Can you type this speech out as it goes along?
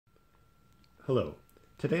Hello,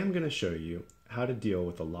 today I'm going to show you how to deal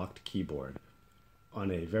with a locked keyboard on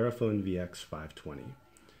a VeriFone VX 520.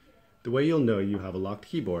 The way you'll know you have a locked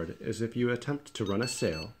keyboard is if you attempt to run a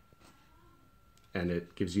sale and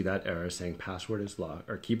it gives you that error saying password is locked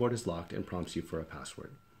or keyboard is locked and prompts you for a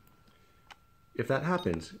password. If that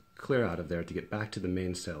happens, clear out of there to get back to the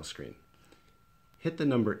main sales screen. Hit the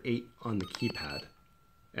number 8 on the keypad,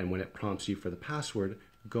 and when it prompts you for the password,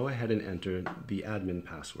 go ahead and enter the admin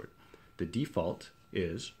password. The default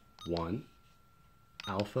is 1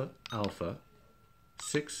 alpha alpha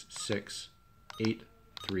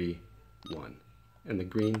 66831 and the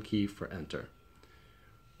green key for enter.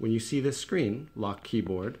 When you see this screen, lock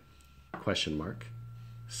keyboard, ? Select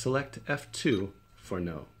F2 for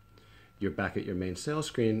no. You're back at your main sales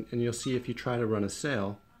screen, and you'll see if you try to run a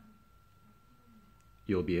sale,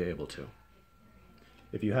 you'll be able to.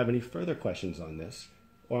 If you have any further questions on this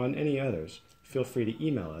or on any others, feel free to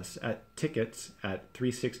email us at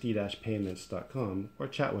tickets@360-payments.com or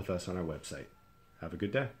chat with us on our website. Have a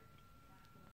good day.